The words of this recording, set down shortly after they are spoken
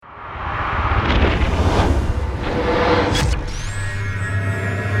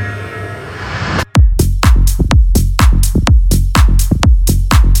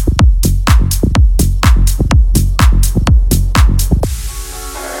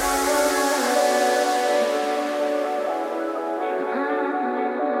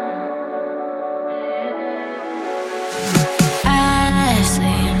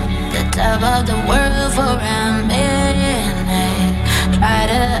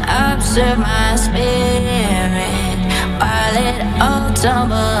upset my spirit while it all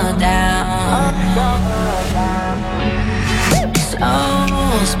tumbled down.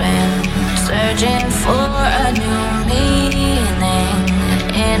 Soul spin, searching for a new meaning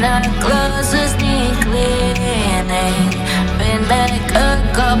in a closer sneak cleaning. Been like a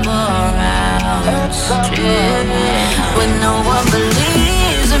couple rounds, yeah. When no one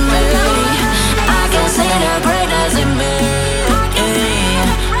believes in me, I can see the greatness in me.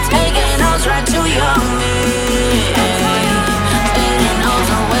 Taking notes right to your me. Taking notes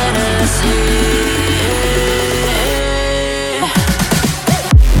on where to see.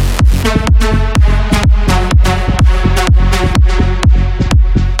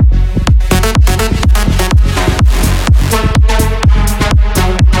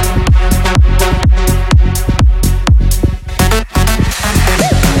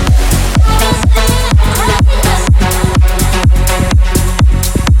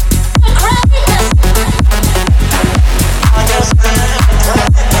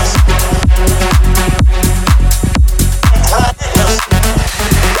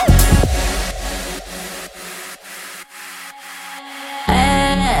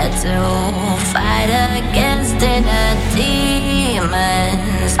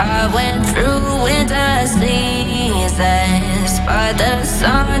 But the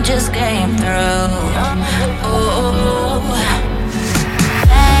sun just came through. Oh,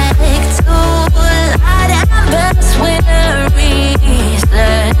 back to light and best winter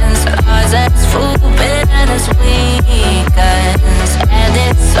reasons. Ours as full bitterness weakens, and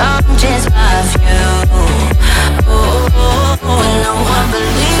this song just my view. Oh, when no one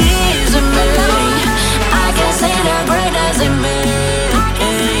believes in me, I can see the greatness in me.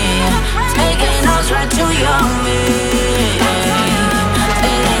 Taking us right to your me.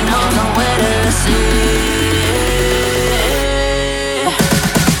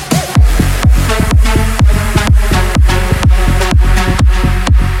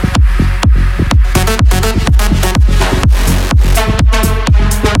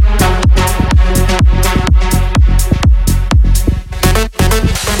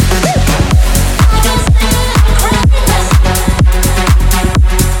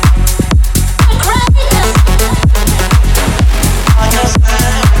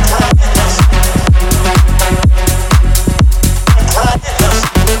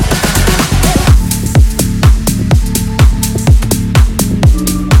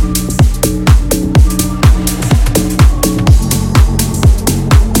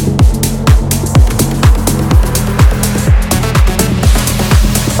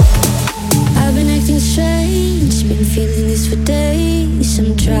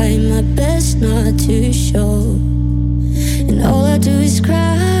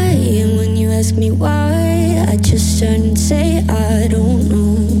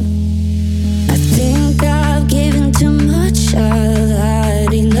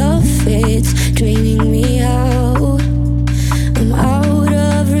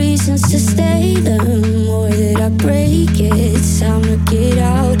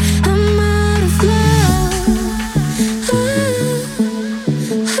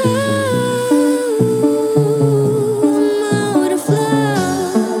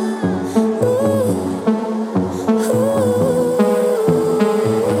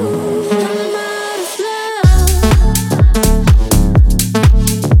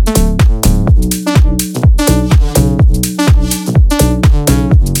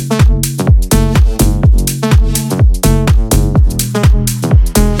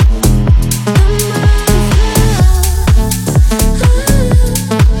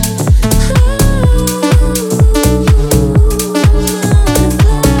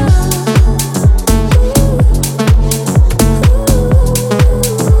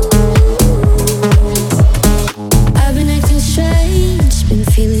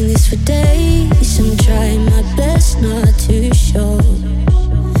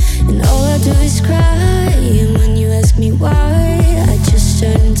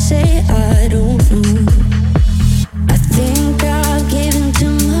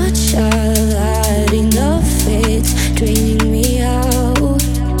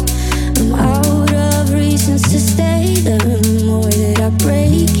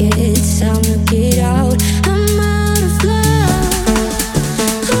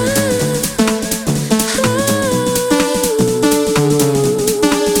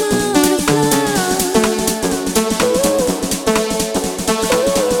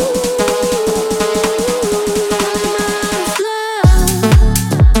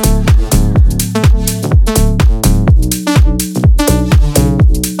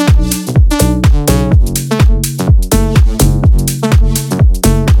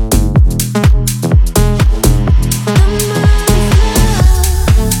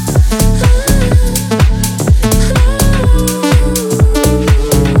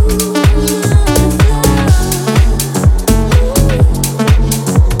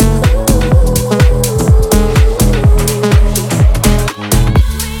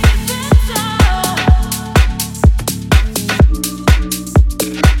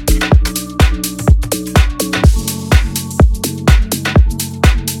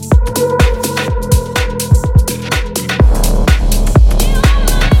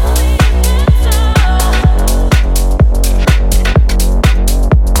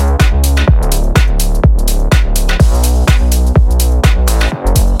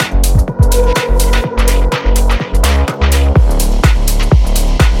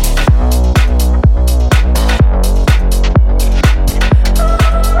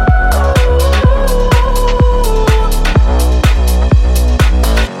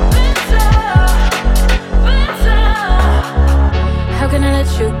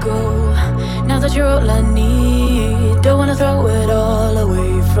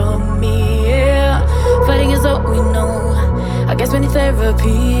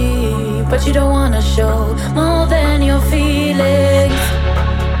 therapy, but you don't wanna show more than your feelings.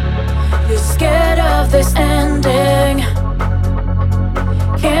 You're scared of this ending.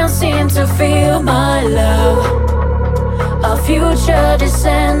 Can't seem to feel my love. Our future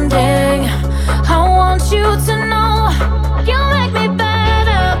descending. I want you to know you make me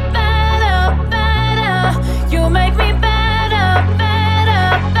better, better, better. You make me better, better,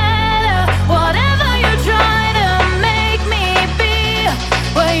 better. Whatever you try to make me be,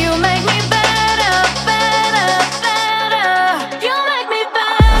 well, you make me better, better, better. You make me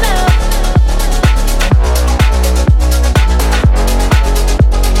better.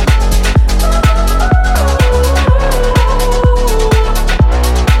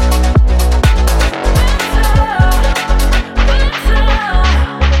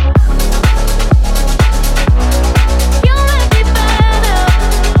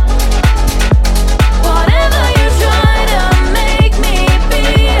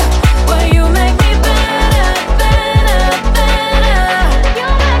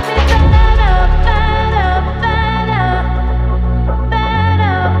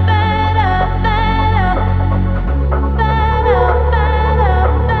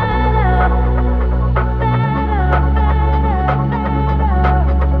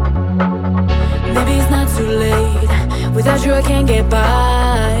 Without you I can't get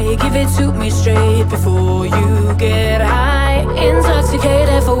by. Give it to me straight before you get high.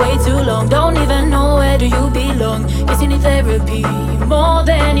 Intoxicated for way too long. Don't even know where do you belong. Guess you need therapy more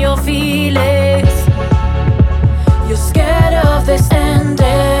than your feelings. You're scared of this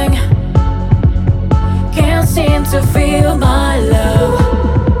ending. Can't seem to feel my love.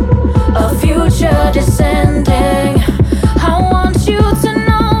 A future descending. I want you to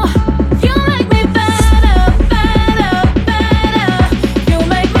know you make me better, better, better. You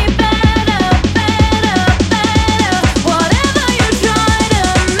make me better, better, better. Whatever you try to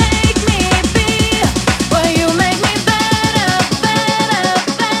make me be, well, you make me better, better,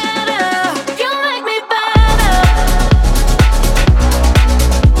 better. You make me better.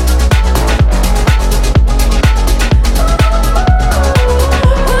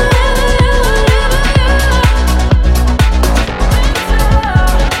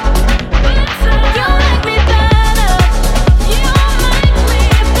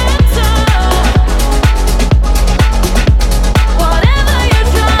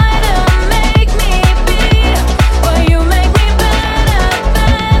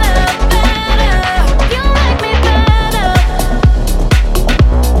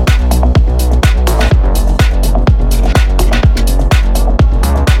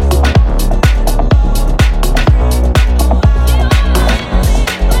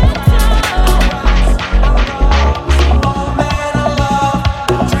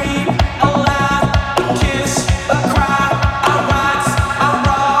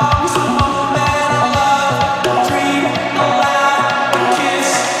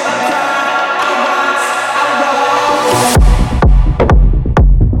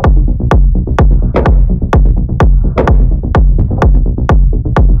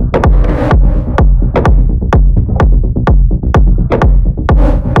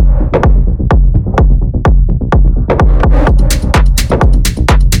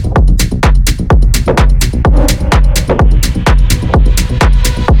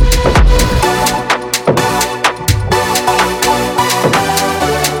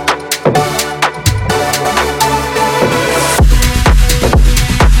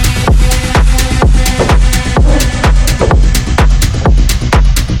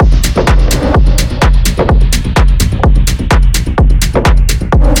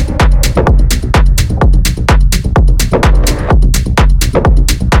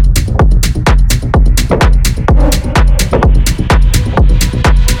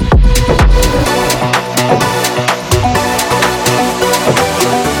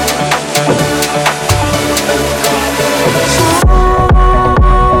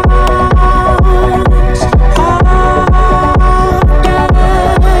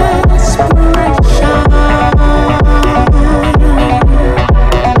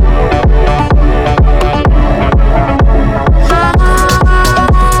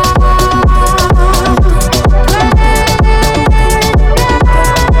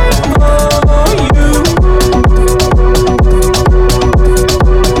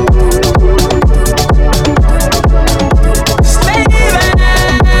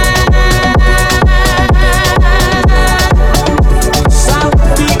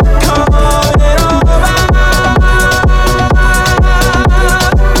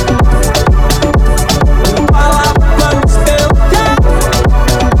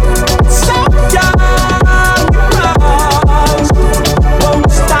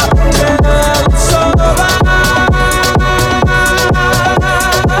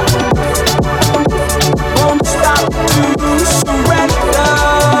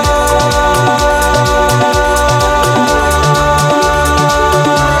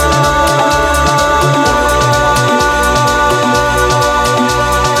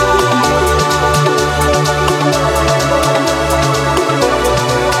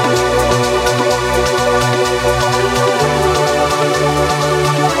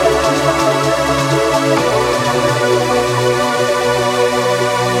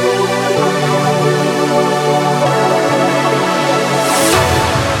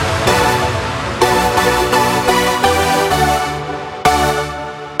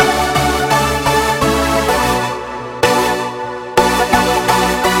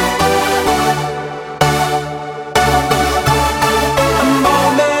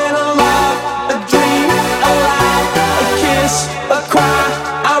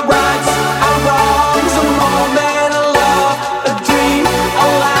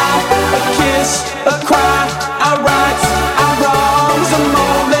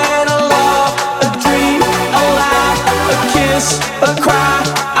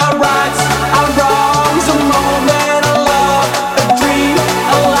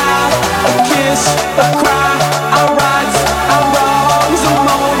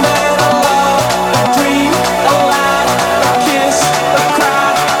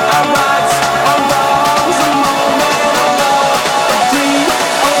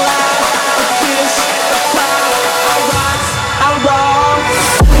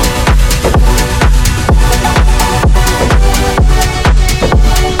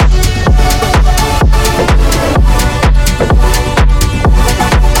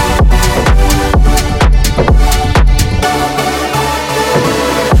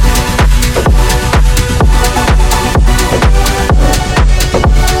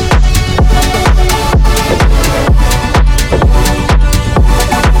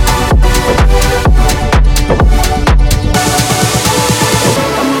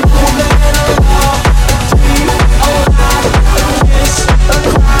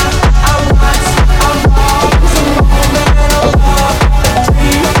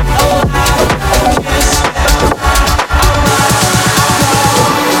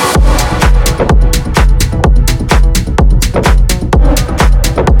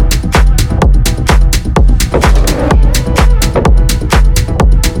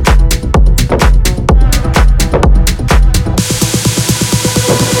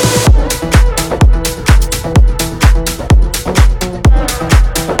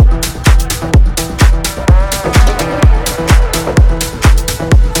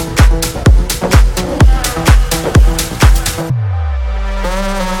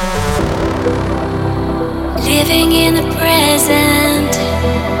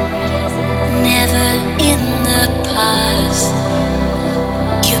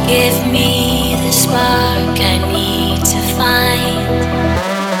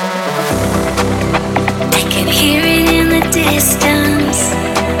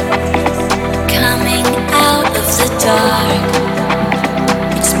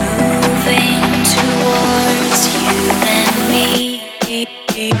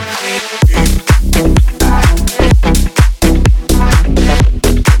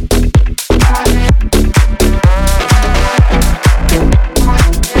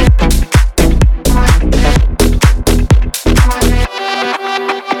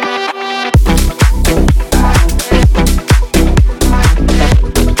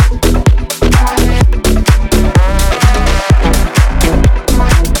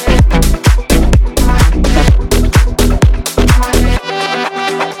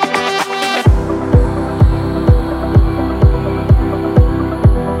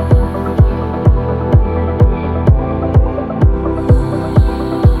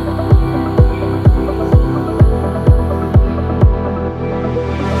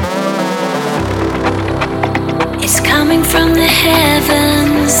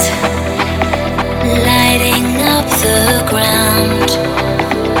 ground.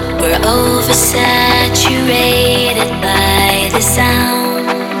 We're oversaturated by the sound.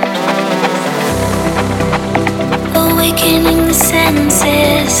 Awakening the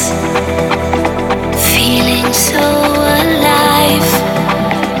senses, feeling so alive.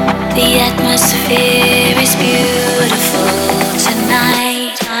 The atmosphere is beautiful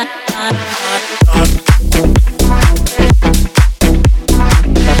tonight.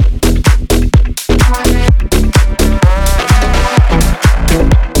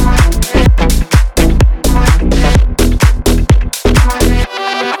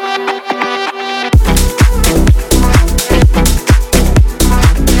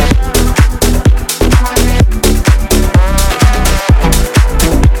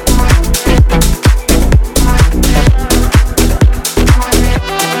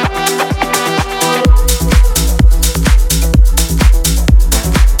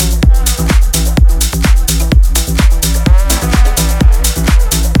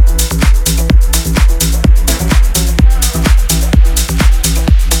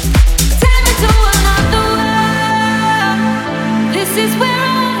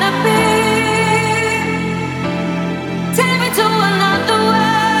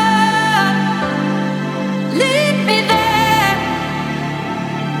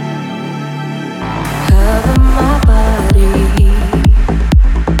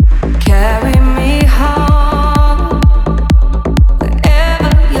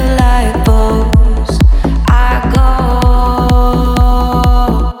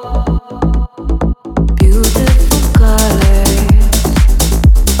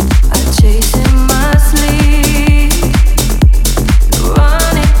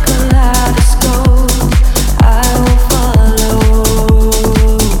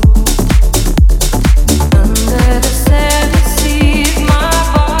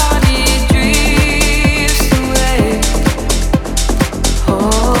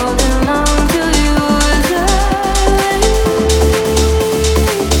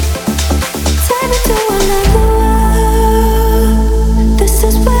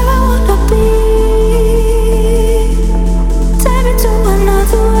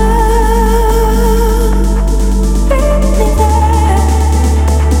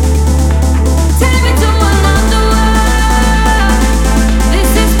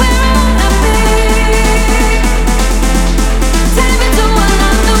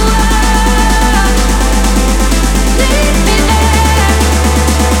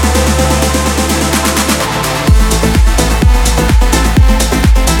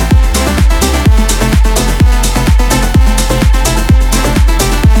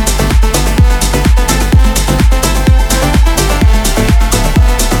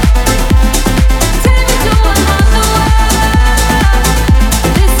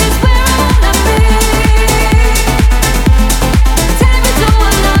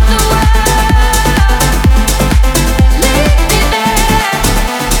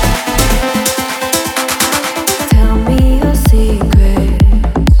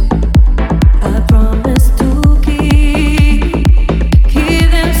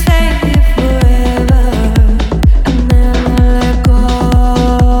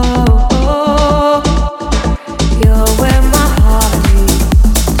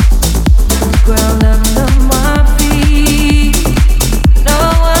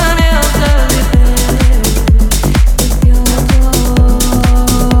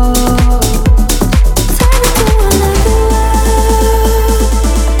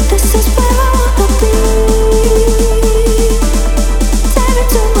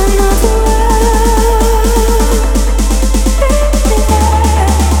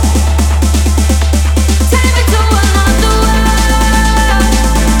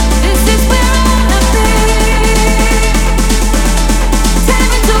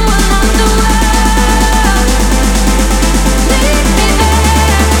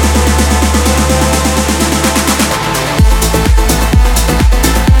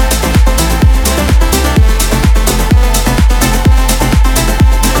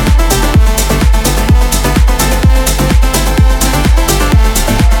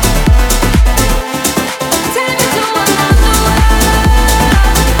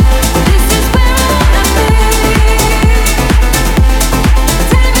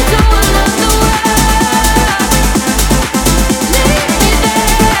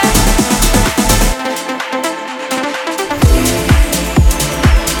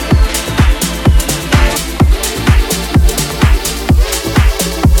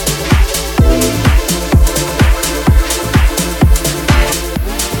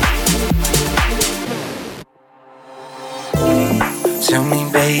 Tell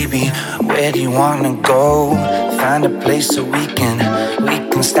me, baby, where do you wanna go? find a place so we can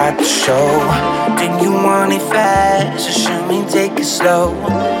start the show. Do you want it fast or should we take it slow?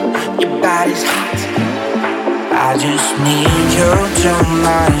 Your body's hot, I just need you to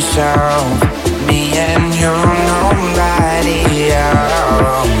myself. Me and you, nobody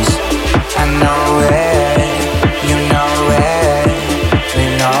else. I know it, you know it, we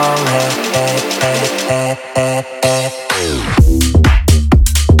know it.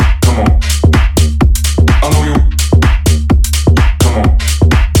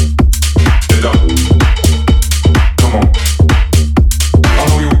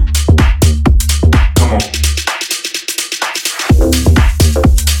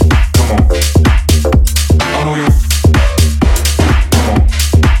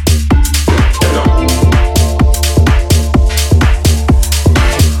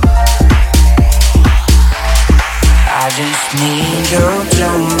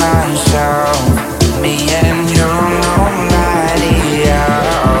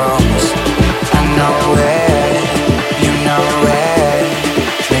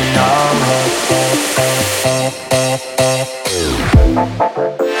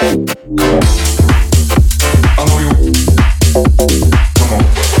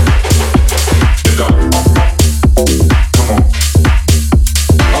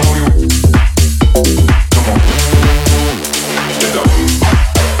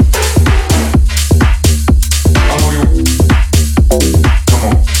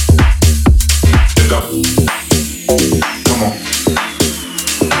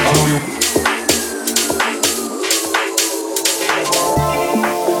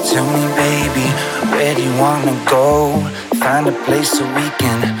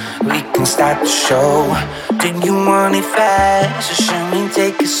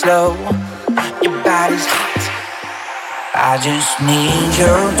 I just need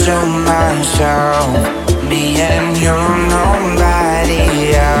you to myself. Me and you,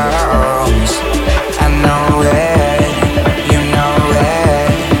 nobody else. I know it, you know it,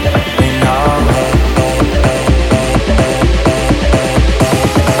 we know it.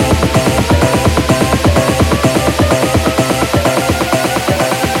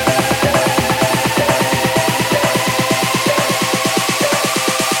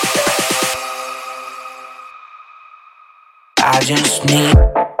 I just need.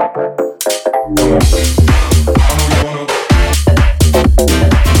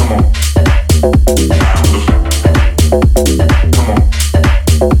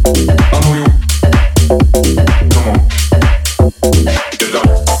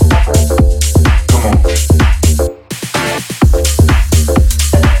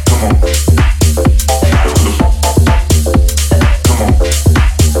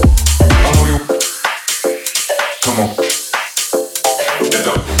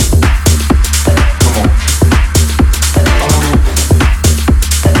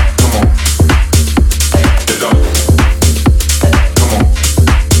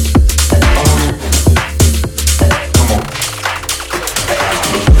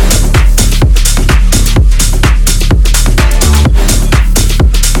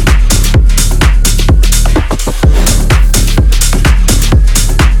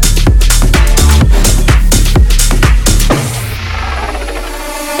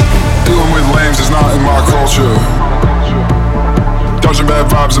 Dodging bad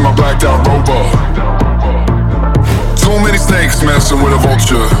vibes in my blacked out rover. Too many snakes messing with a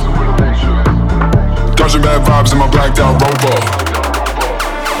vulture. Dodging bad vibes in my blacked out rover.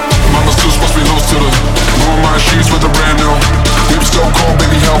 Mama's too supposed to be loose to the ruin my sheets with a brand new whip so cold,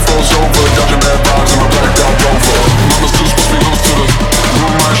 baby, hell froze over. Dodging bad vibes in my blacked out rover. Mama's too supposed to be loose to the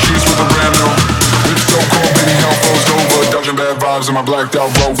ruin my sheets with a brand new whip so cold, baby, hell froze over. Dodging bad vibes in my blacked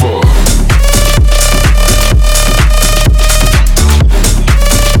out rover.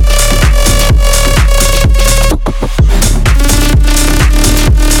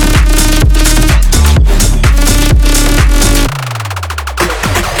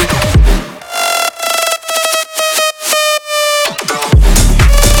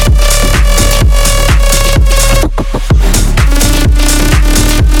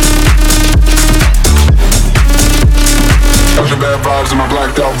 Bad vibes in my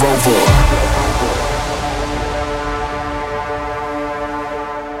blacked out rover.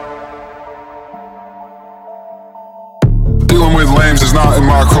 Dealing with lames is not in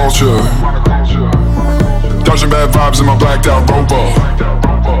my culture. Dodging bad vibes in my blacked out rover.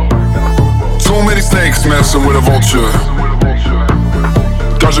 Too many snakes messing with a vulture.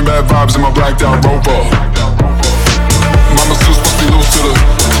 Dodging bad vibes in my blacked out rover. Mama's too supposed to be loose to the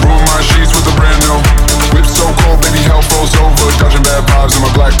ruin my sheets with a brand new whip so cold, baby, hell froze over. Dodging bad vibes in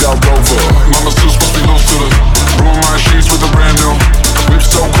my blacked out rover. Mama's too supposed to be loose to the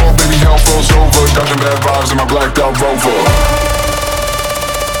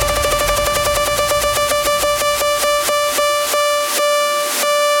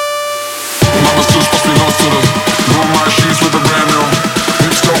to the moon, my sheets with a brand new.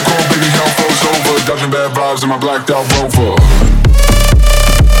 Lips so cold, baby, hell froze over. Dodging bad vibes in my blacked out Rover.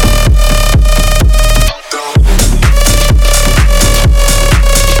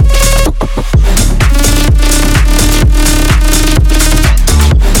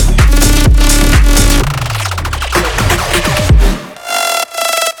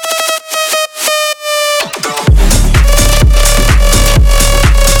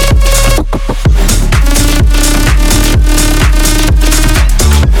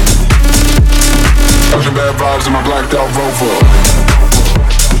 Bad vibes in my blacked out Rover.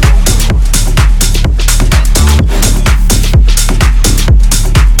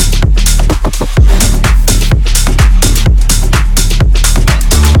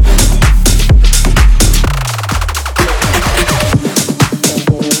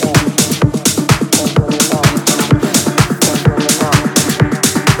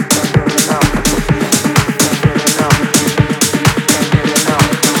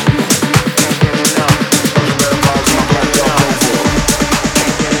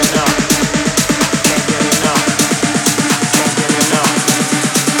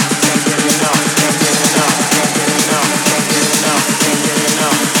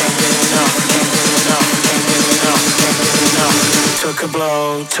 Took a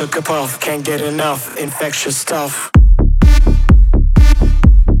blow, took a puff, can't get enough, infectious stuff.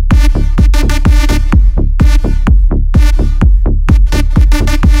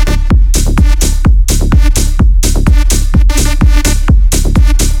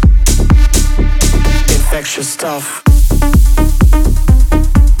 Infectious stuff.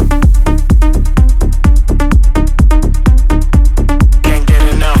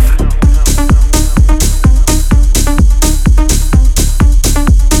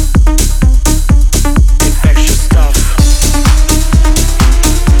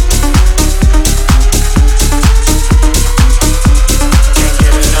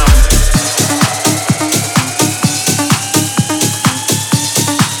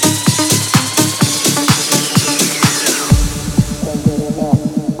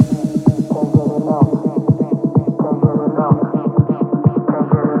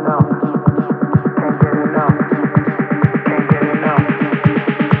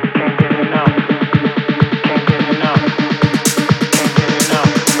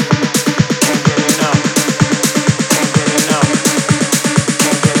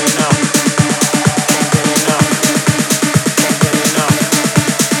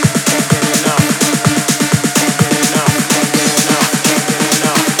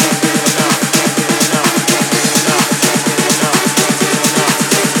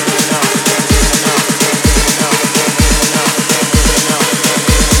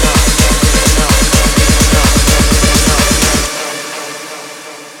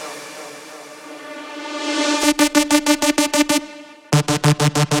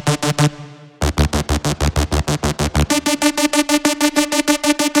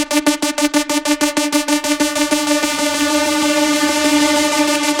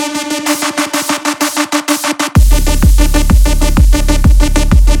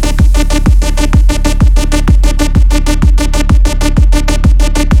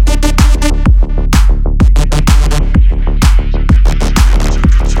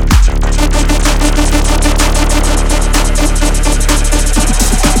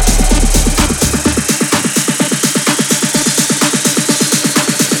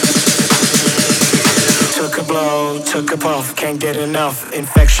 Took a puff, can't get enough,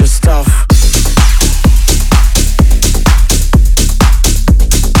 infectious stuff.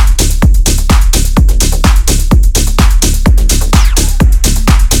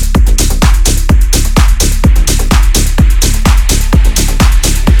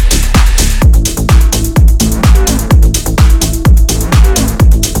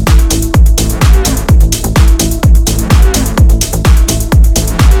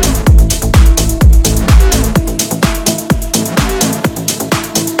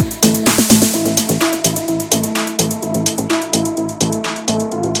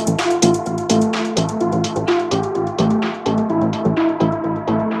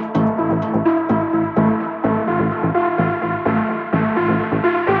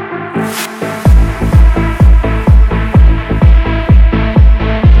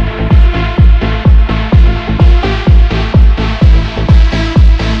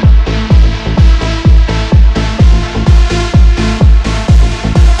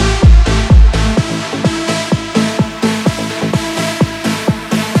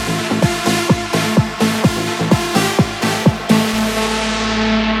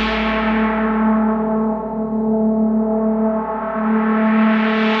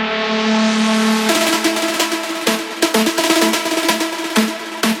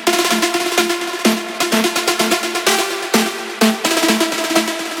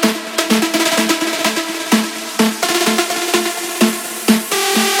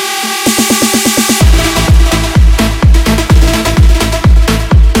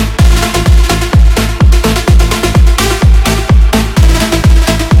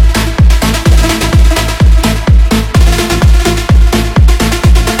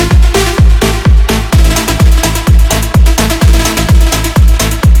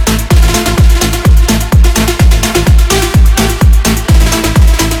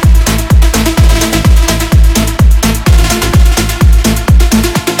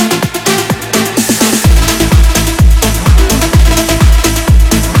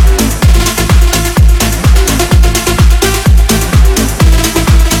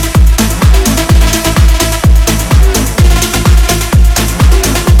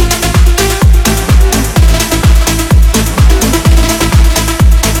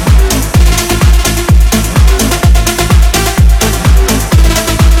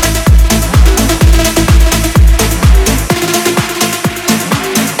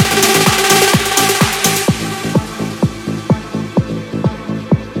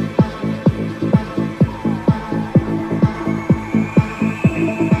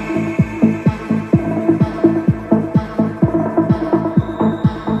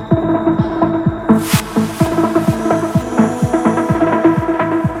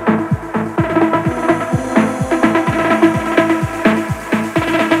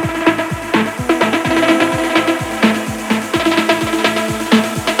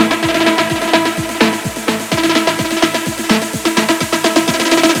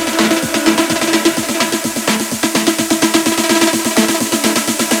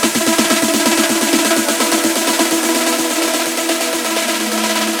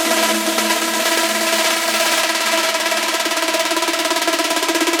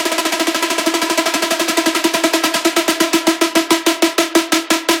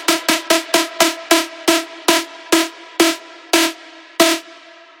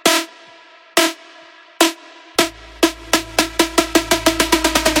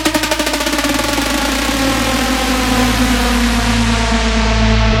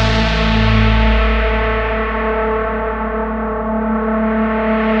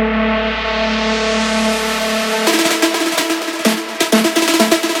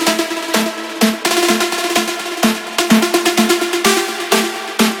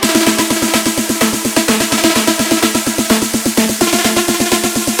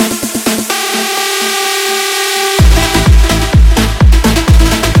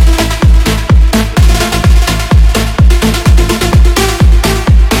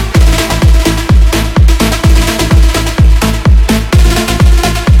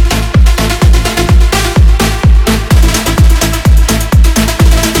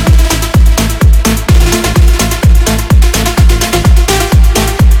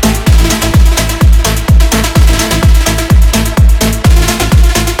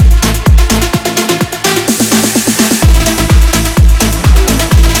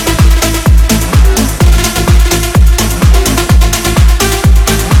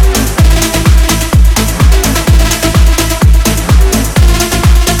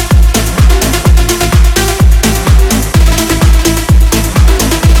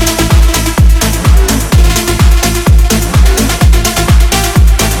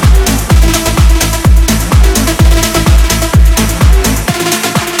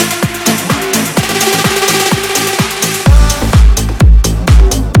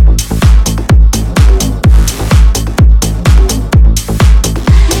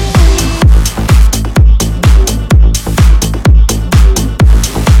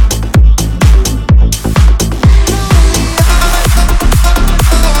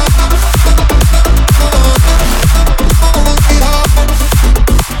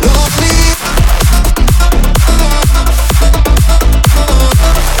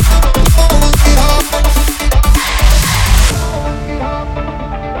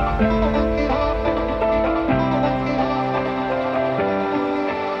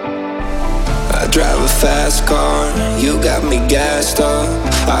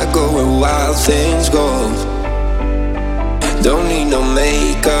 I go where wild things go. Don't need no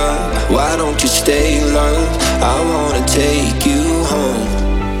makeup, why don't you stay, love? I wanna take you home.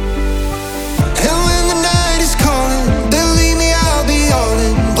 And when the night is calling, believe me, I'll be all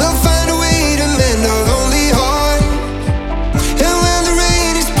in. We'll find a way to mend our lonely heart. And when the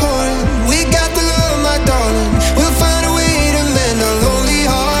rain is pouring, we got the love, my darling. We'll find a way to mend our lonely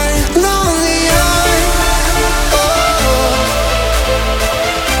heart. Lonely heart, oh,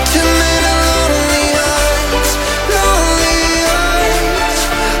 to mend our lonely hearts. Lonely hearts,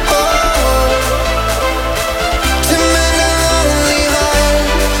 oh, to mend our lonely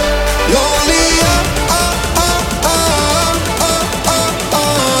hearts. Lonely heart, oh, oh, oh, oh, oh, oh,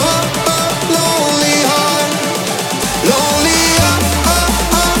 oh, lonely heart. Lonely heart,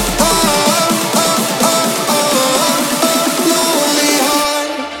 oh, oh, oh, oh, oh, oh, oh, lonely heart.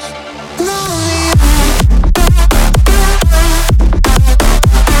 Lonely heart.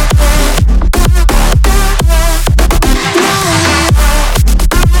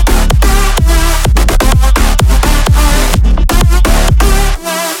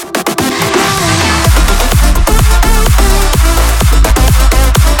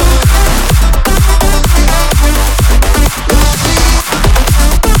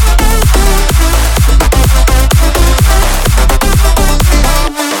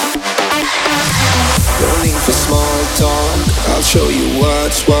 No need for small talk, I'll show you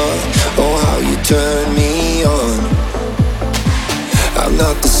what's what. Oh, how you turn me on. I'm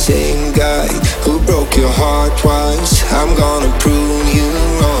not the same guy who broke your heart twice. I'm gonna prove you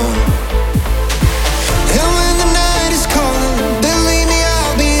wrong. And when the night is calling, believe me,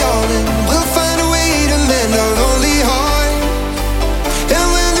 I'll be all in. We'll find a way to mend our lonely heart. And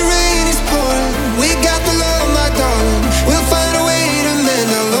when the rain is pouring, we got the love, my darling. We'll find a way to mend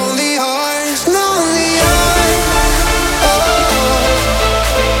our lonely hearts. Lonely heart, oh,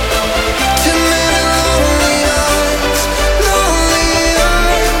 to mend our lonely hearts. Lonely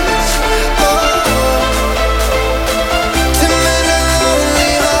hearts, oh, to mend our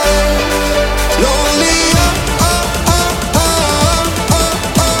lonely hearts. Lonely heart, oh, oh, oh, oh,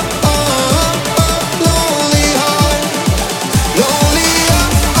 oh, oh, oh, lonely heart. Lonely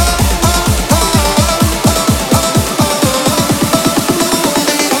heart, oh, oh, oh, oh, oh, oh,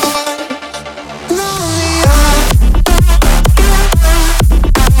 lonely heart. Lonely heart.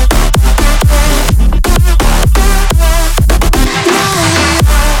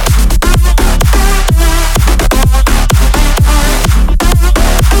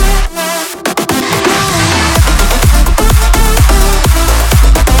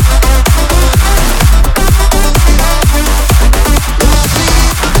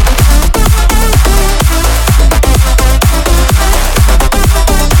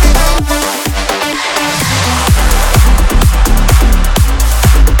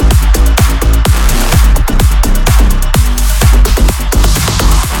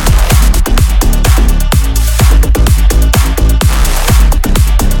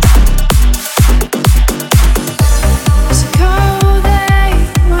 It's a cold day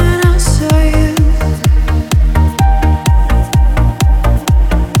when I saw you.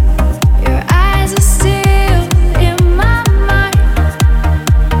 Your eyes are still in my mind.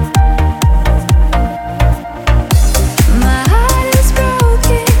 My heart is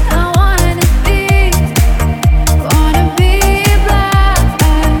broken. I wanna be blind.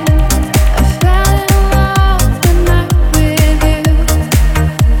 I fell in love the night with you.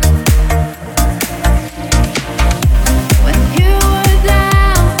 When you were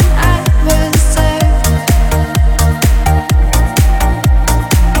down, I was there.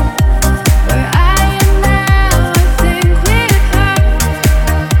 Where I am now, I think with her.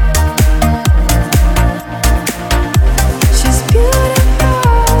 She's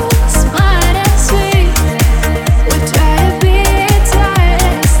beautiful, smart and sweet. We try to be tired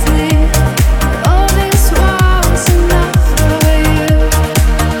and sleep. All this was enough for you.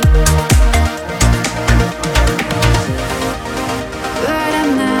 But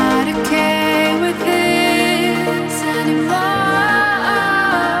I'm not okay with this anymore.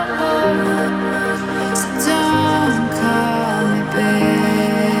 So don't call me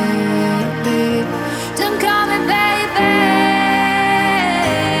baby. Don't call me baby.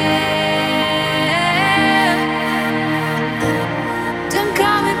 Don't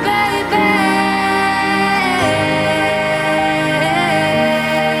call me baby.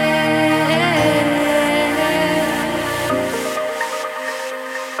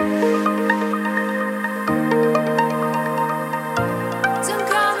 Don't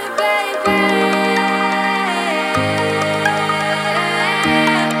call me baby.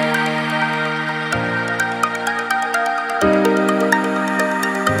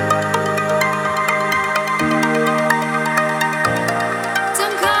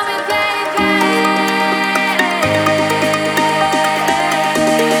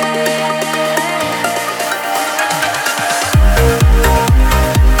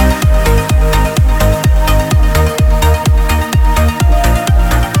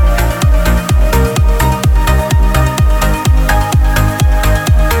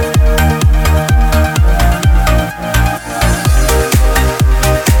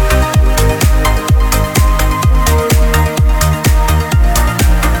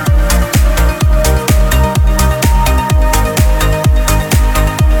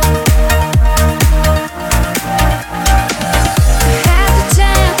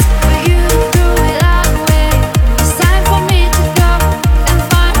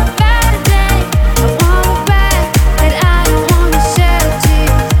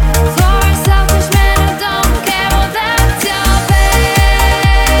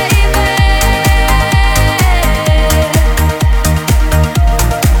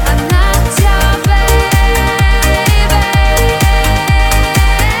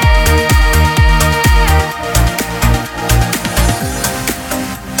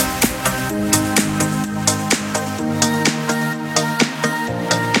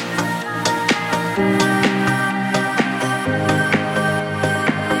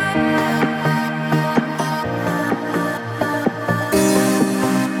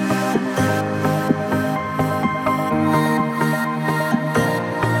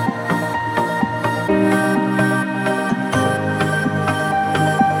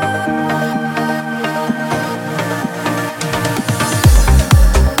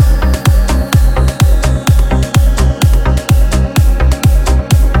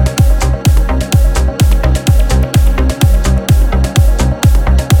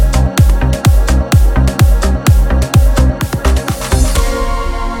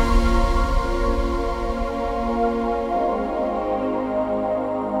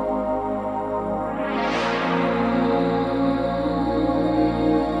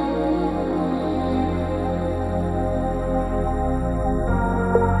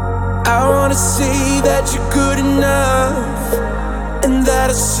 I wanna say that you're good enough, and that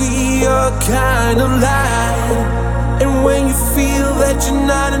I see your kind of light. And when you feel that you're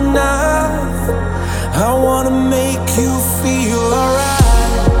not enough, I wanna make you feel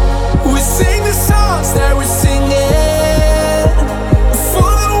alright. We sing the songs that we're singing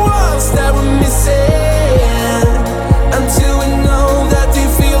for the ones that we're missing, until we know that they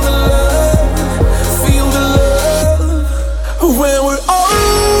feel the love, feel the love. When we're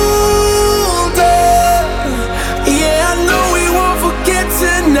older, yeah, I know we won't forget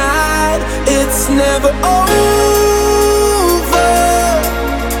tonight. It's never over.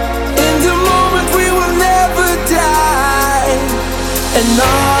 In the moment we will never die. And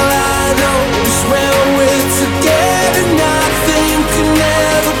all I know is when we're together, nothing can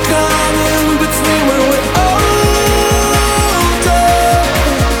ever come in between. When we're older,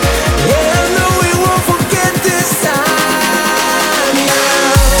 yeah, I know we won't forget this time, yeah.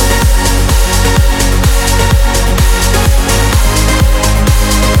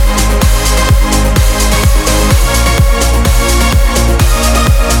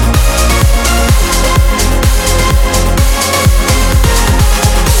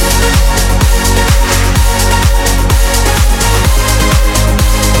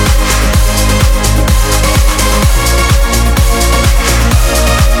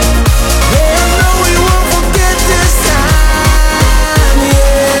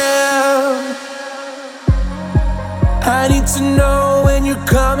 I need to know when you're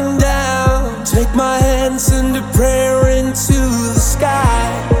coming down. Take my hand, send a prayer into the sky.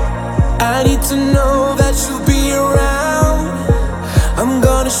 I need to know that you'll be around. I'm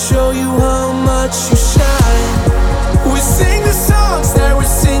gonna show you how much you shine. We sing the songs that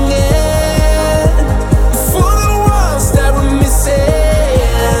we're singing for the ones that we're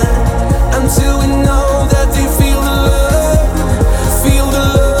missing, until we know that they feel the love, feel the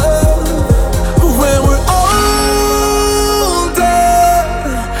love. When we're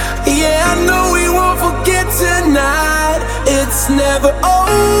yeah, I know we won't forget tonight. It's never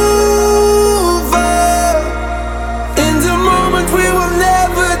over. In the moment we will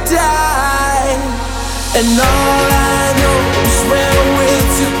never die. And all I know is when we're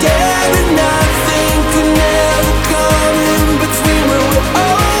together, nothing can ever come in between. When we're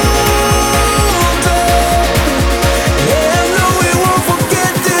older, yeah, I know we won't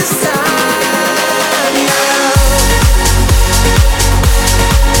forget this time, yeah.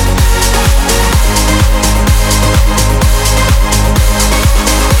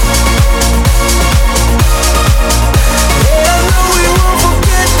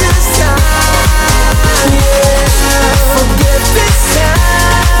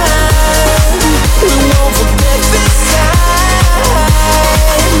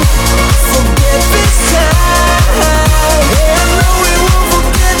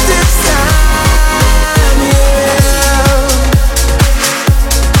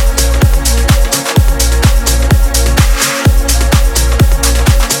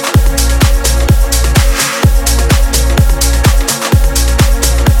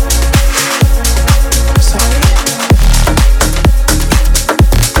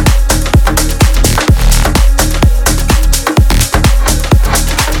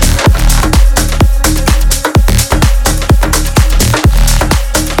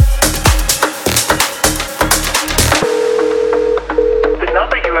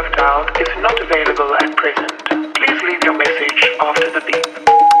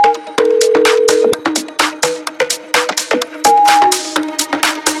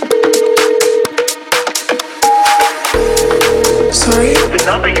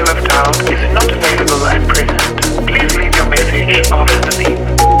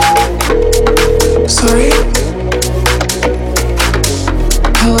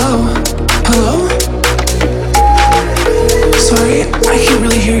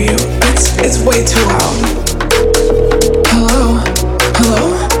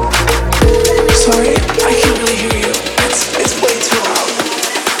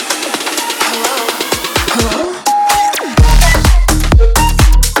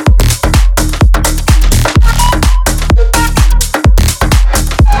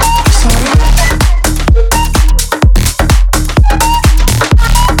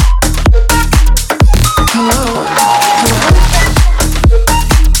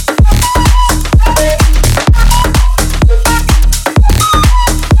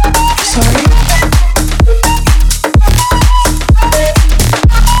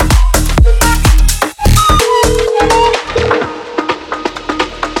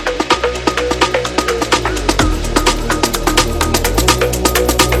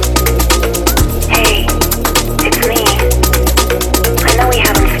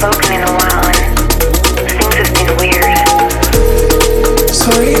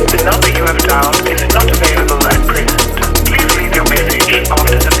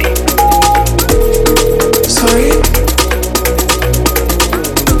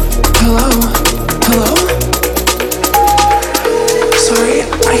 Sorry,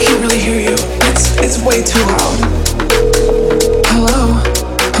 I can't really hear you. It's way too loud. Hello?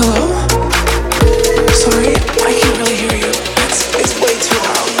 Hello? Sorry, I can't really hear you. It's way too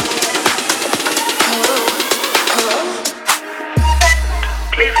loud. Hello? Hello?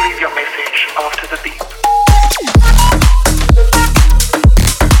 Please leave your message after the beep.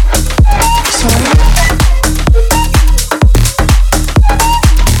 Sorry?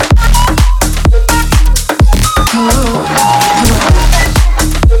 Hello?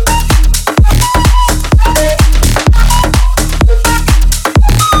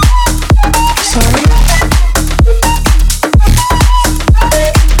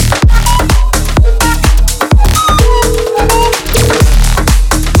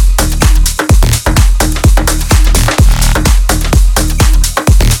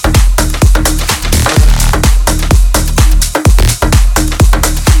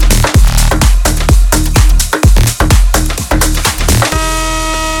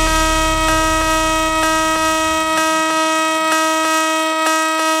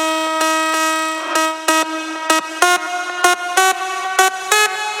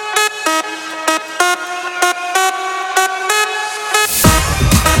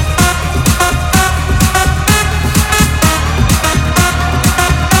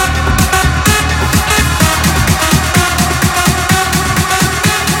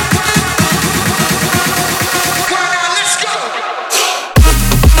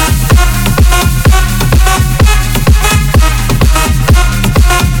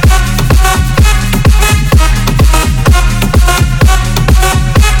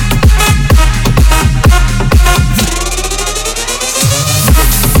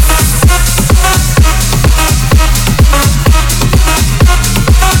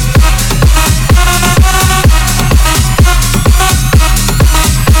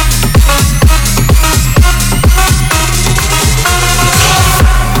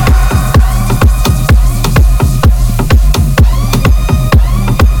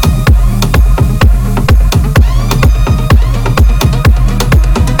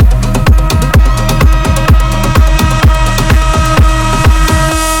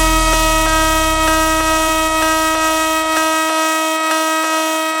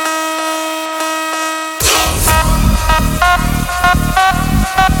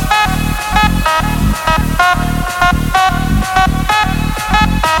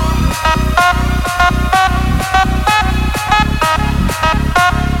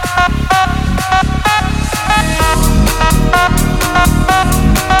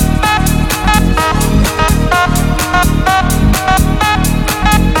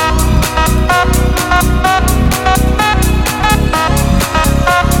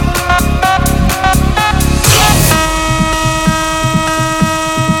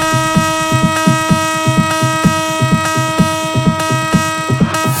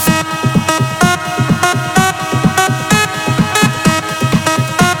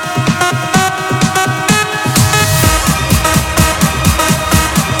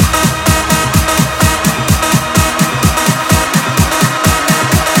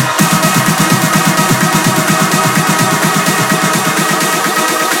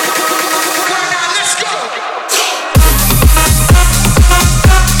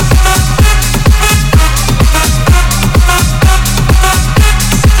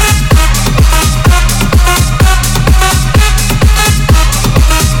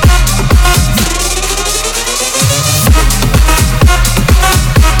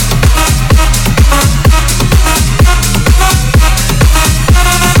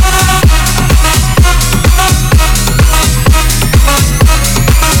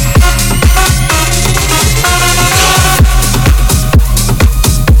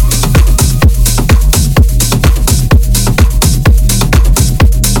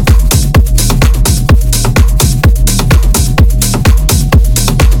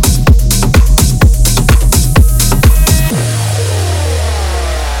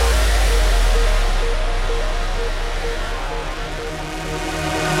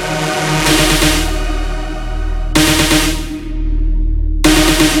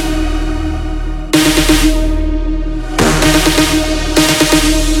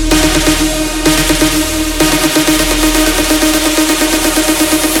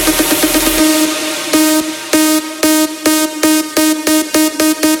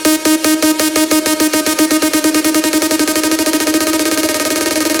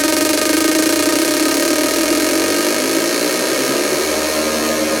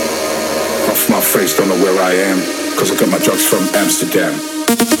 face, don't know where I am, cause I got my drugs from Amsterdam.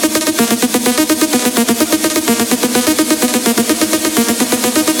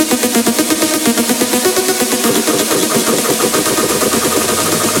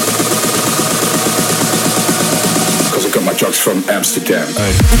 from Amsterdam.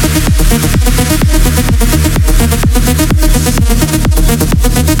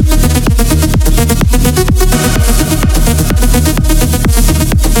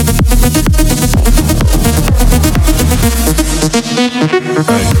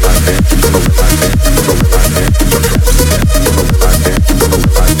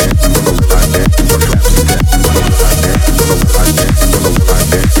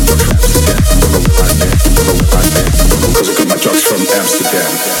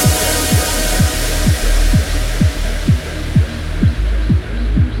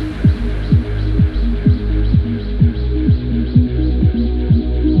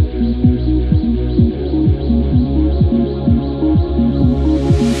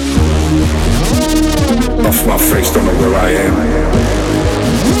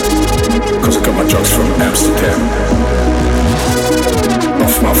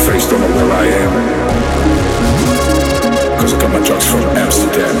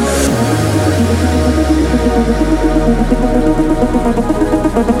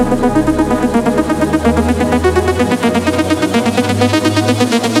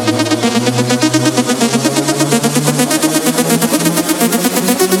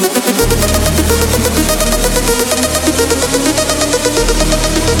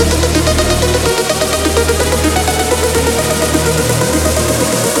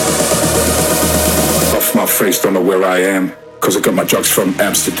 Don't know where I am, cause I got my drugs from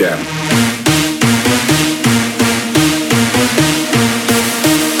Amsterdam.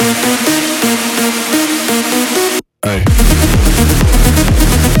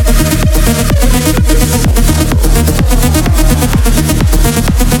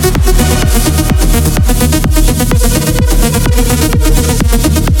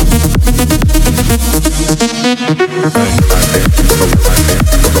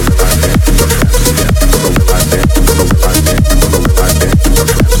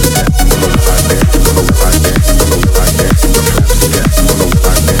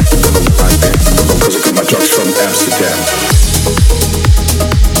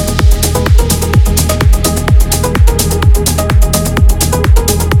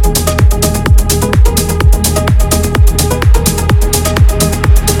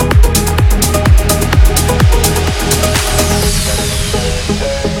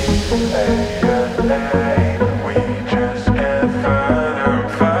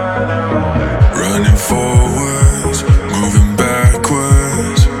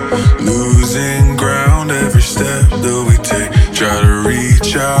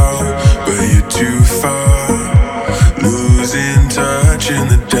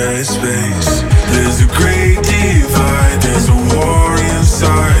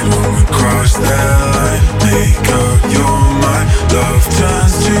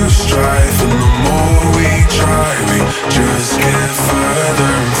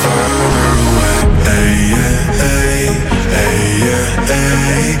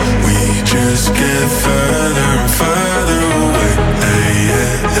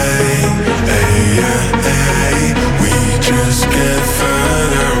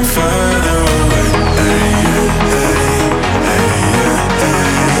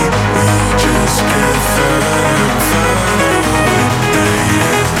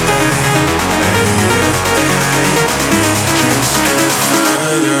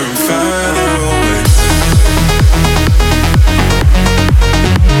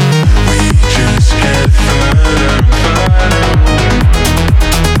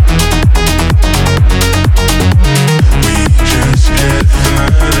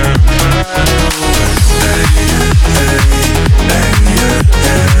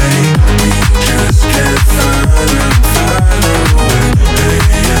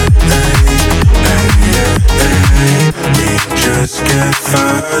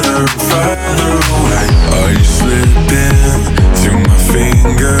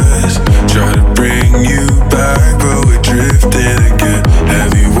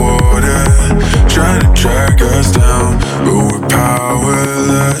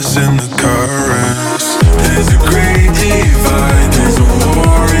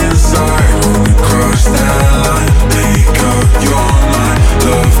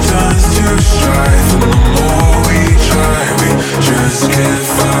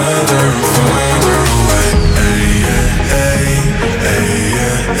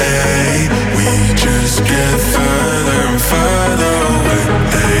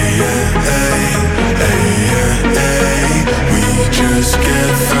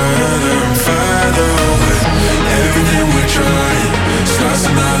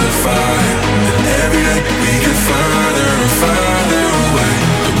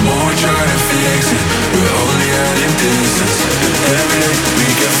 We're only adding distance, and every day we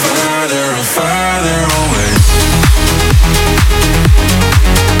get farther and farther away.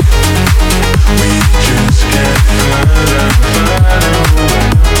 We just get farther and farther away.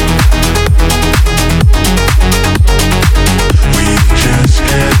 We just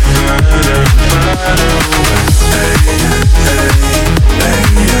get farther and farther away. Hey, hey, hey,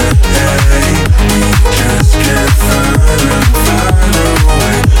 hey. We just get farther and farther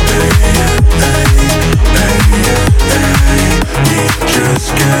away. Hey, hey, hey, hey. We just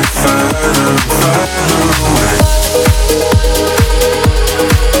get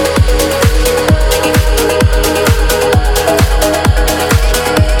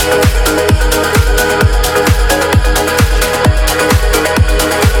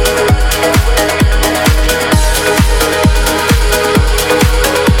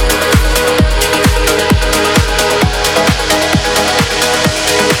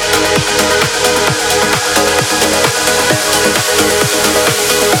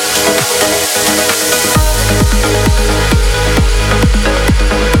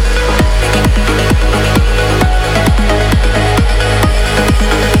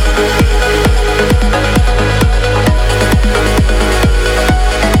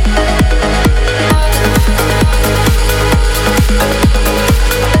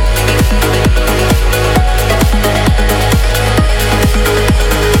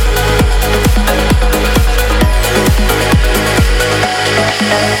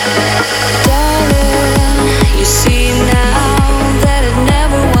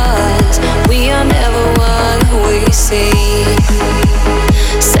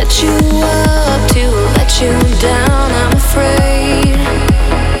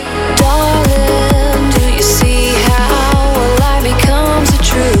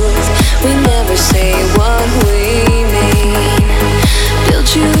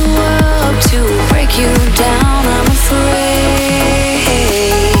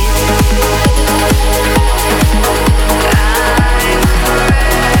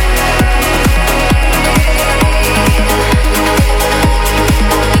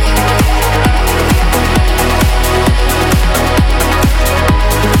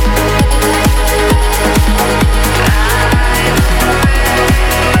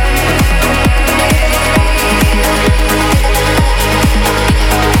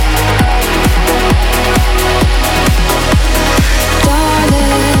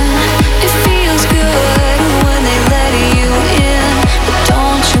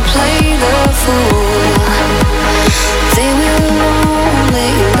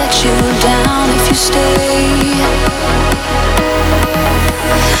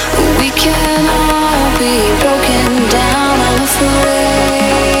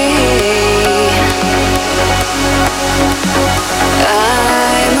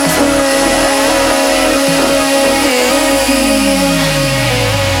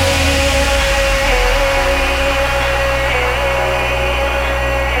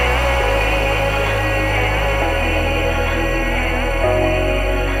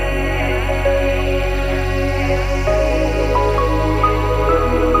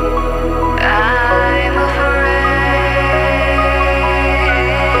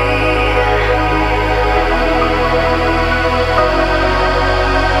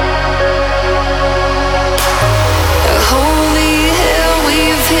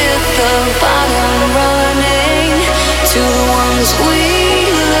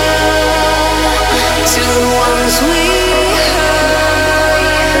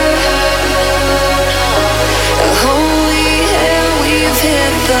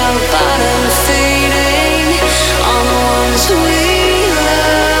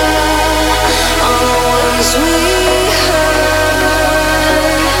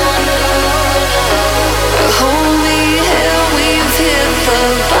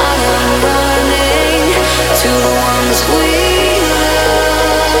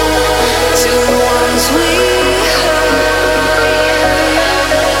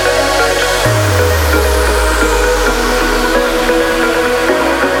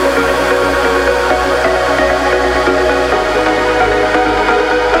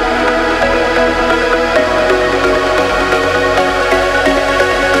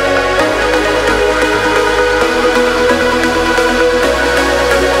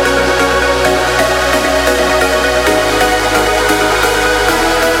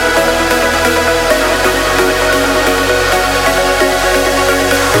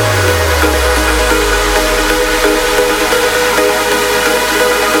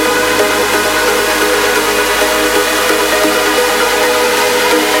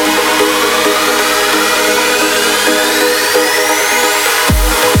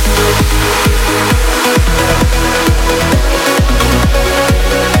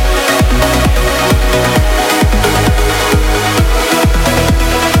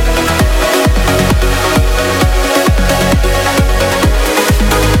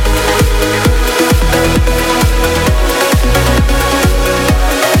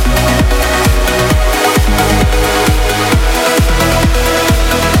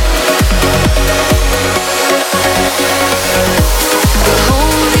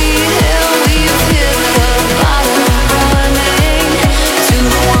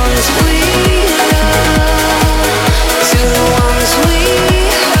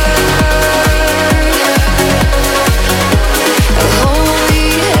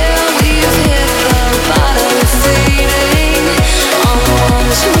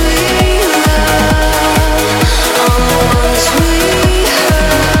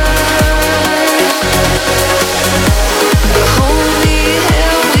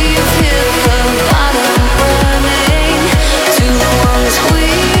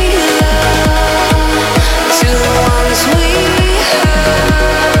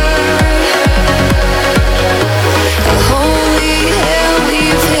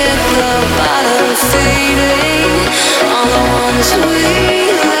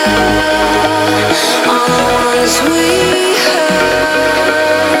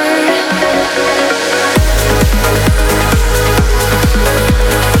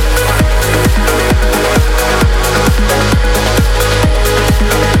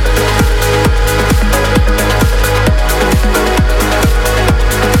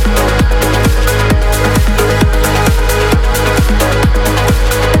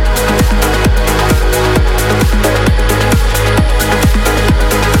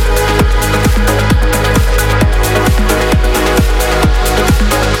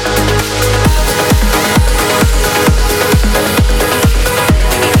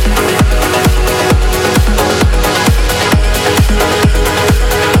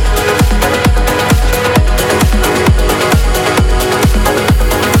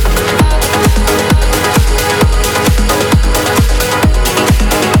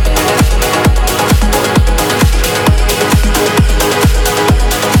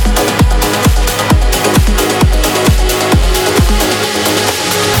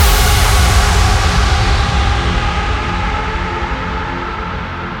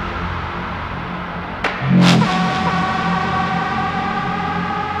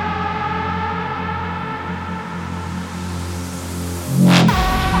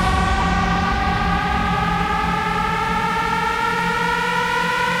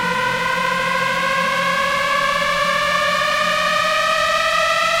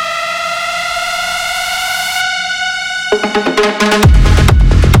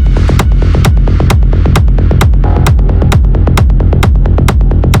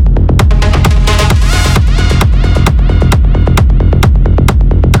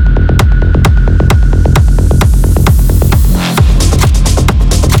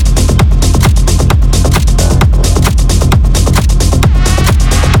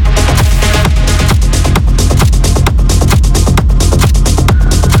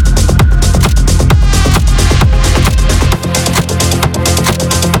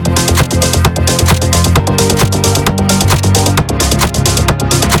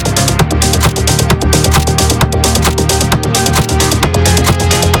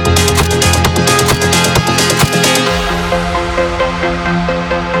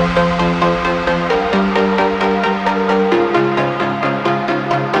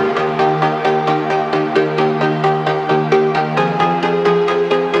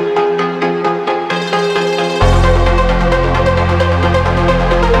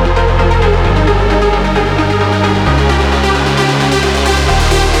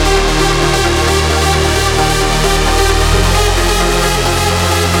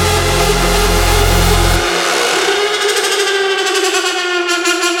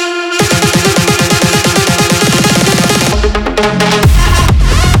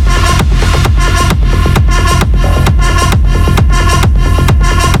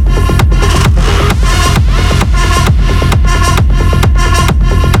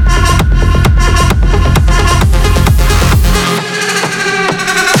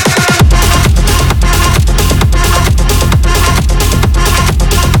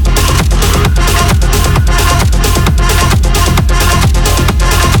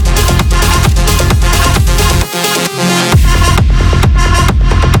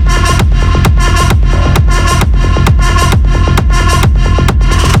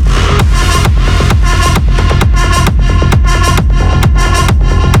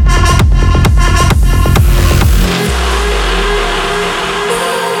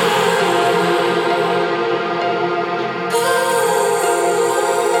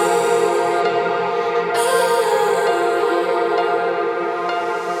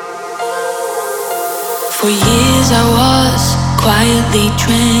For years I was quietly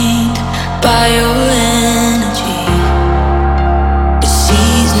drained by your energy. The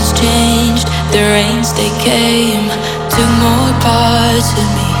seasons changed, the rains they came, took more parts of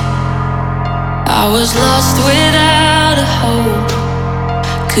me. I was lost without a hope,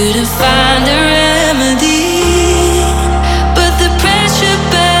 couldn't find a remedy. But the pressure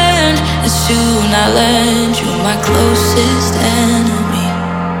burned, and soon I learned you're my closest enemy.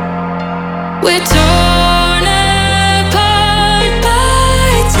 We're torn apart by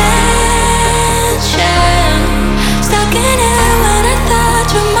tension, stuck in it when I thought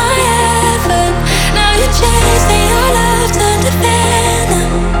you were my heaven. Now you're chasing your love turned to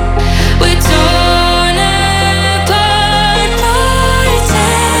venom. We're torn apart by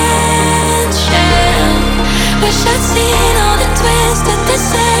tension. Wish I'd seen all the twisted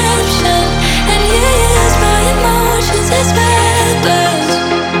deception, and you used my emotions as weapons.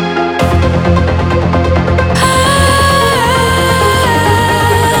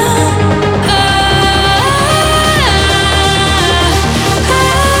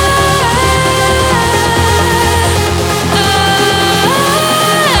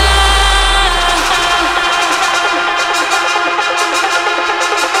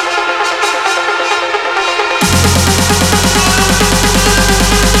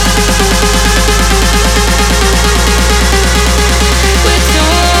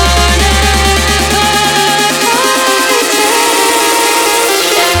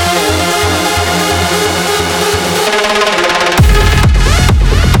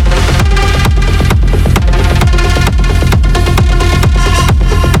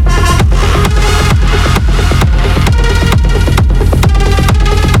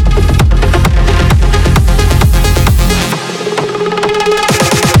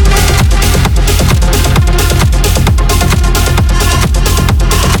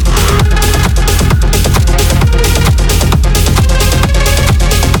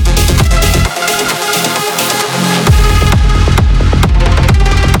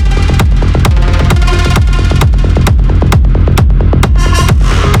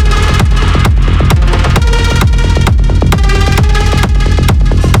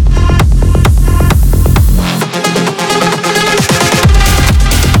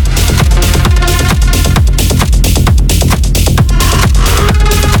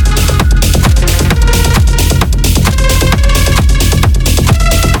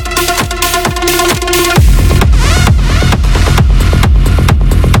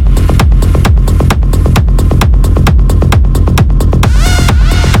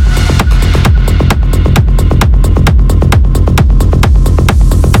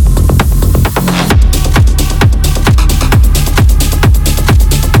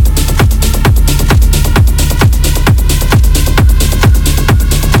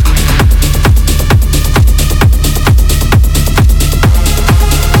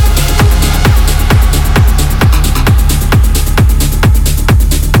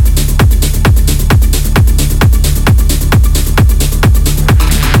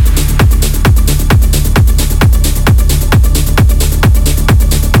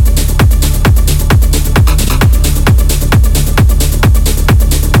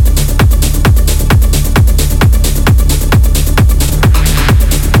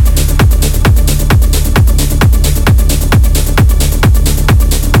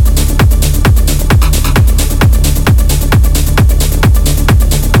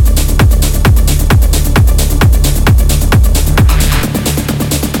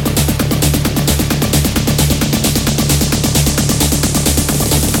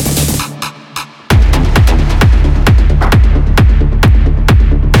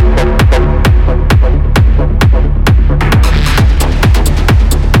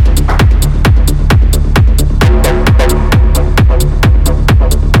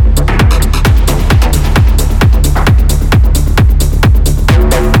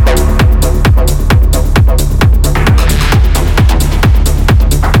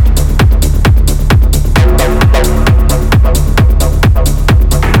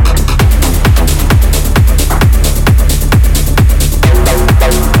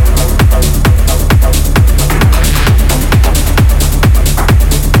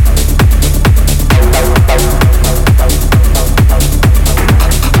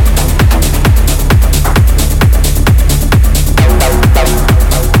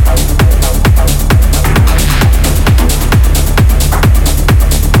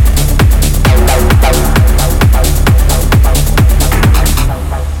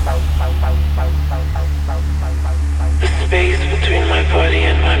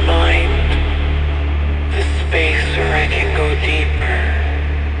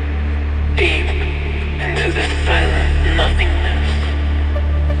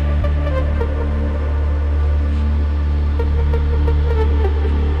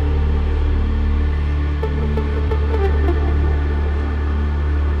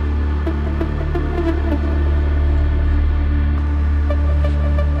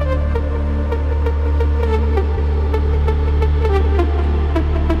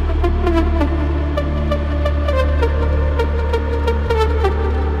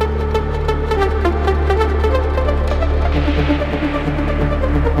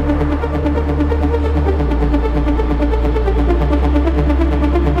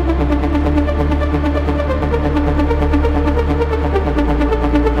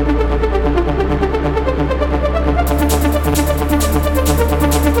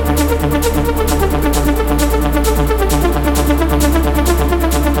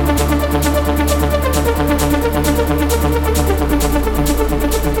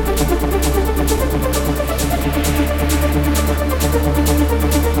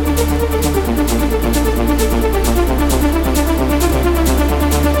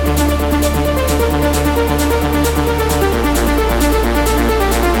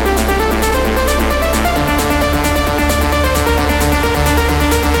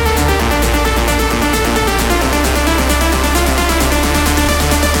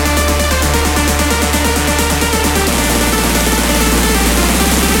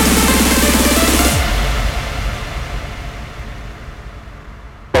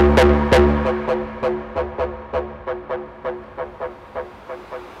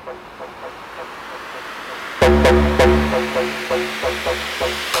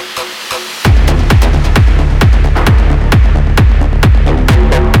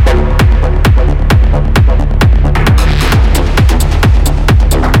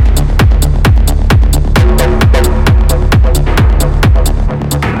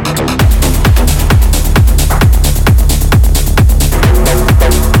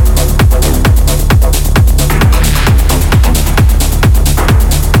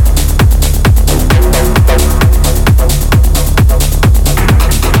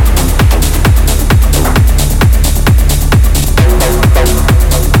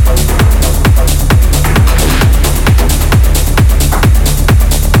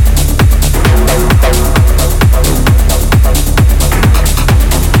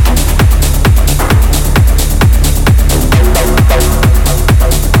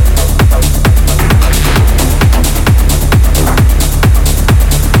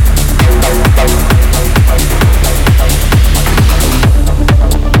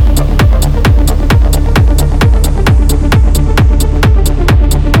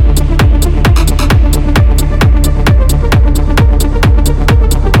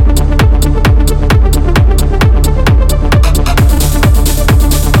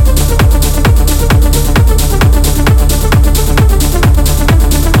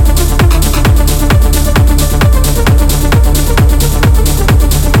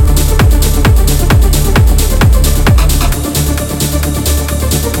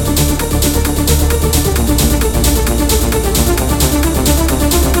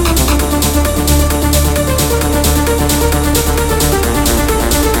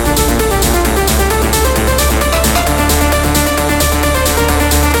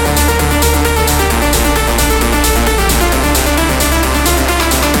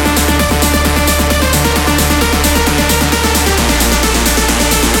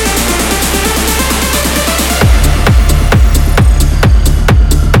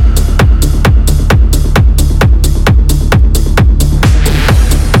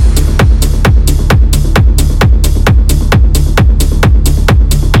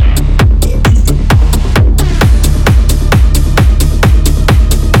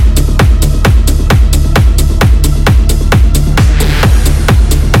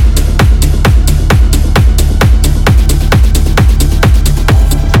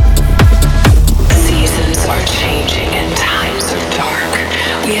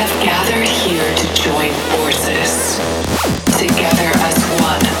 We have gathered here to join forces. Together as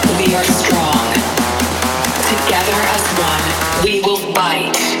one, we are strong. Together as one, we will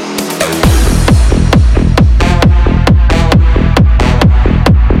fight.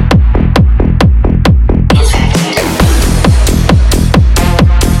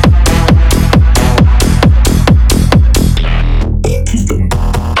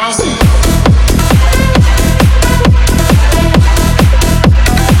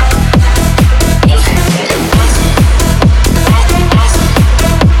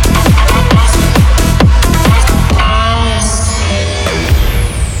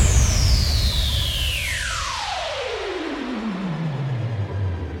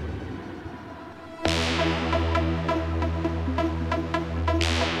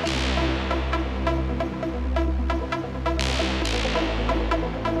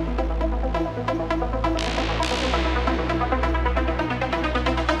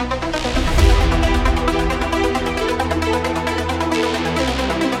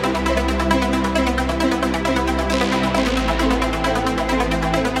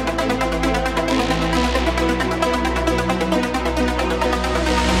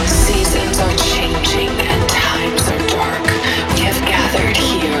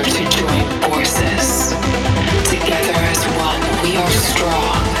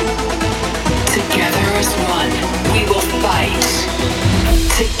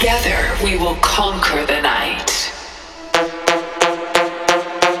 Together we will conquer the night.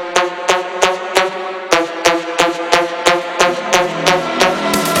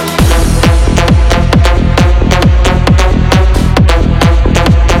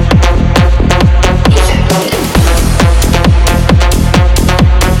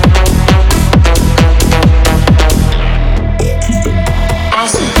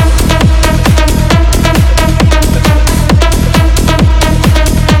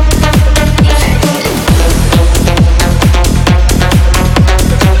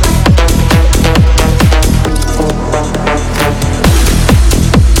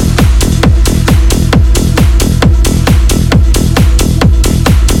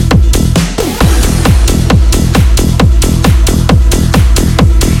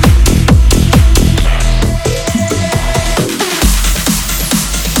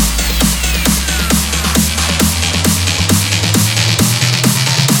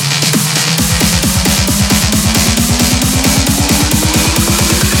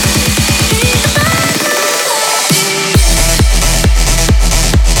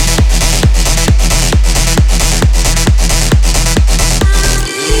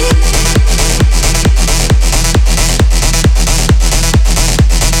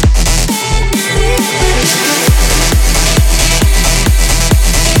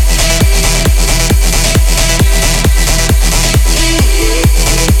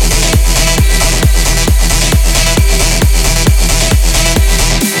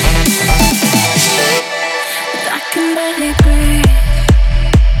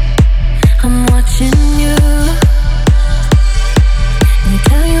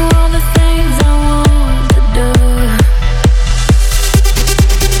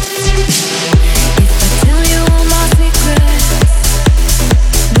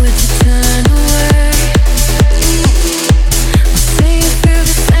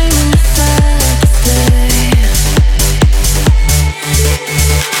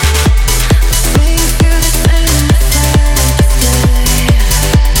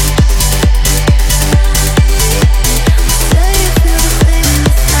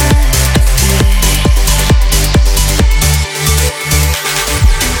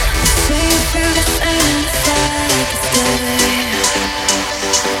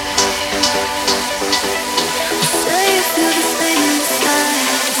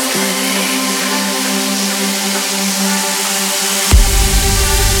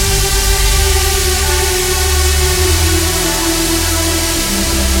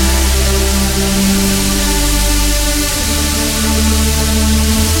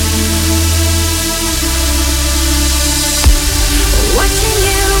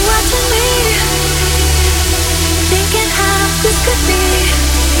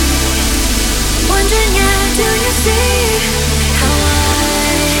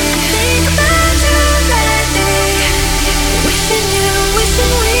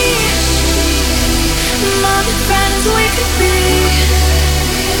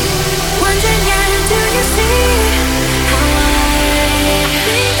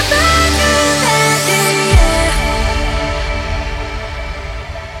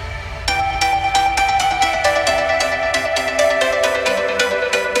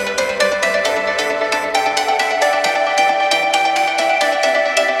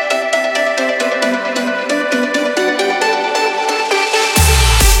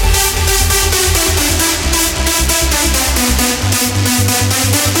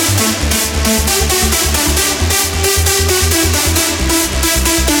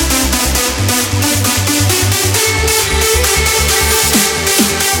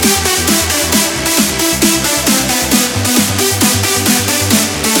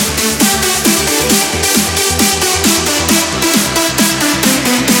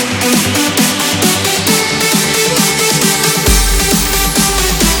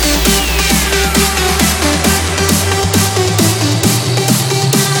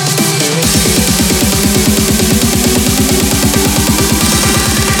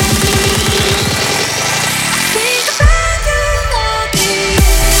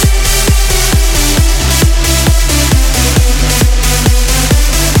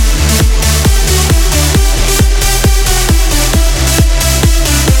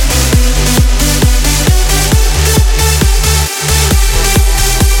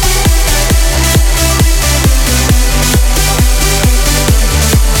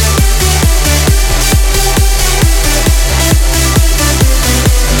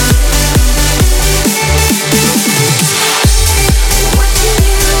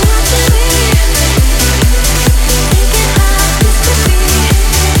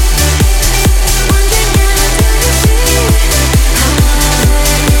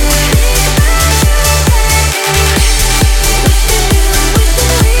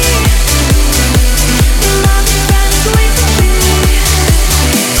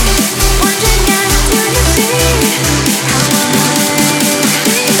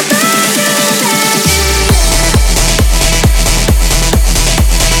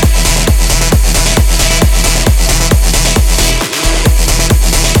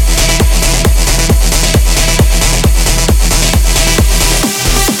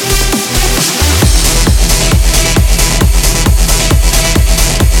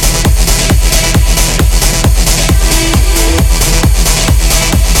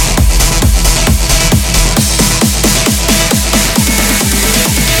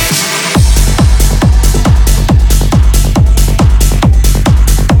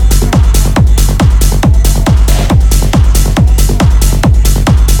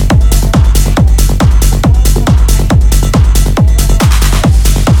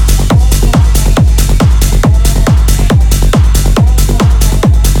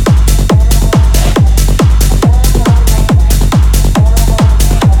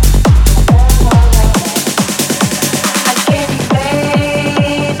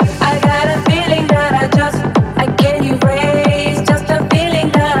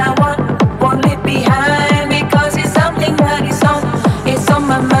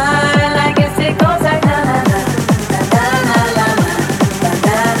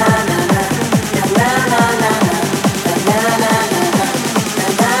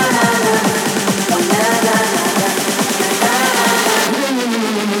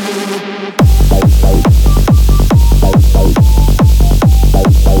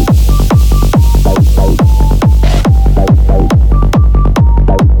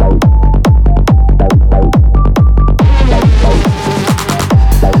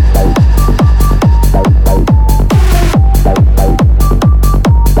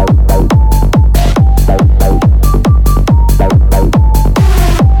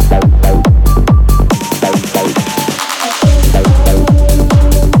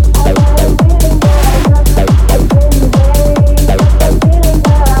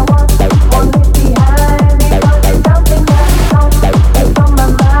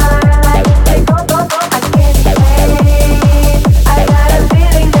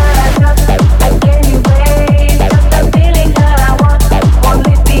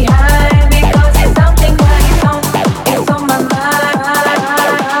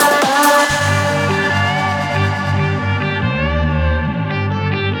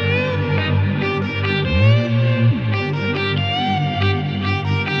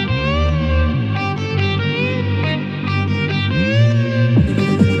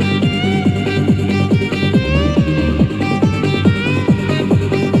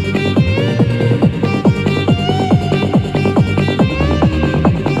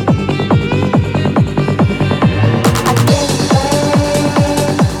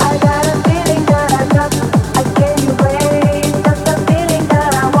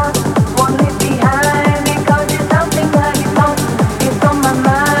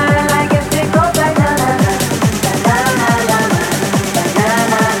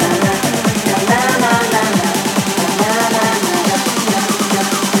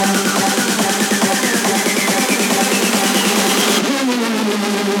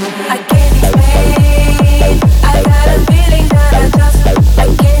 I can't explain. I got a feeling that I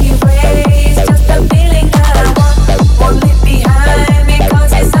can't erase. Just a feeling that I won't leave behind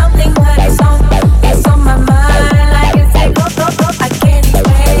because it's something that it's on my mind. Like it's a go. I can't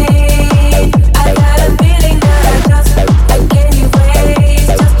explain. I got a feeling that I can't erase.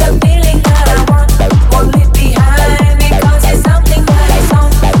 Just a feeling that I won't leave behind because it's something that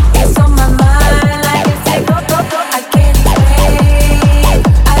it's on my mind. Like it's a go. I can't explain.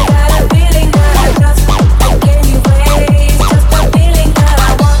 I got a feeling that I can't erase. Just a feeling that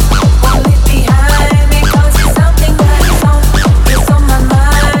I won't leave behind because it's something that it's on my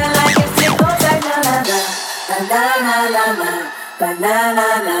mind. Like it's a go. La la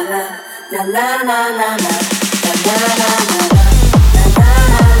la la la la la la la la la la la la la la la.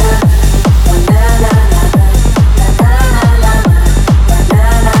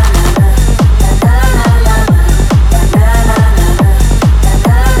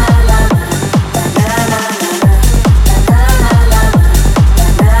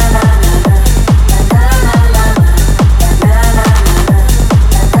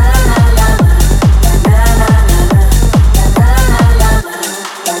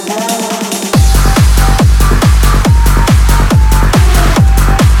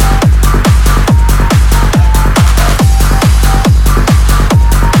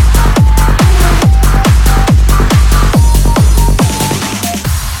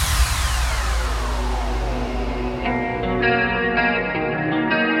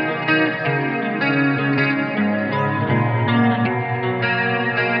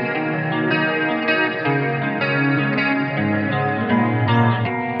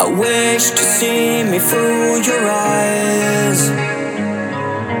 Wish to see me through your eyes.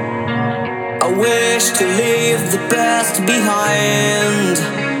 I wish to leave the past behind,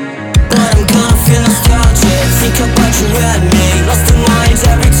 but I'm gonna feel nostalgic. Think about you and me, lost in mind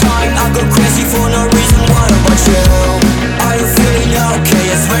every time I go crazy for no reason. What about you? Are you feeling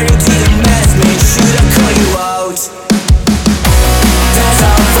okay? I swear you didn't mess me. Should I call you out? There's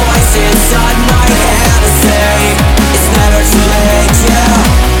a voice inside my head to say it's never too late,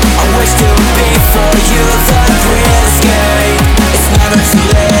 yeah. I wish to be for you the great escape. It's never too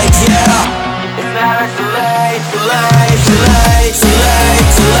late, yeah. It's never too late, too late, too late, too late,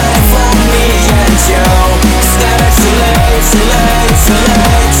 too late for me and you. It's never too late, too late, too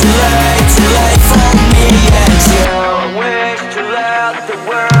late, too late, too late for me and you. I wish to let the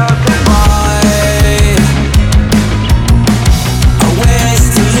world go by. I wish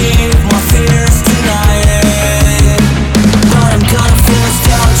to leave my fears tonight, but I'm gonna feel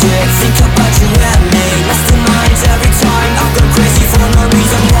nostalgic. Think about you and me, lost in mind every time I go crazy for no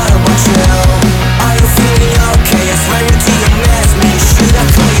reason. What about you? Are you feeling okay? I swear you didn't miss me. Should I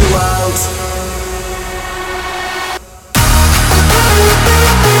call you out?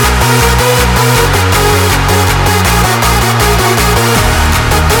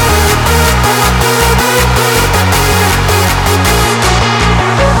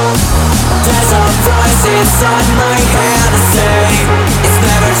 There's a voice inside my head to say it's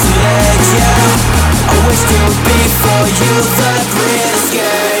never too late, yeah. I wish to be for you the great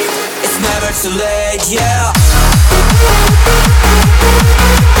escape. It's never too late, yeah.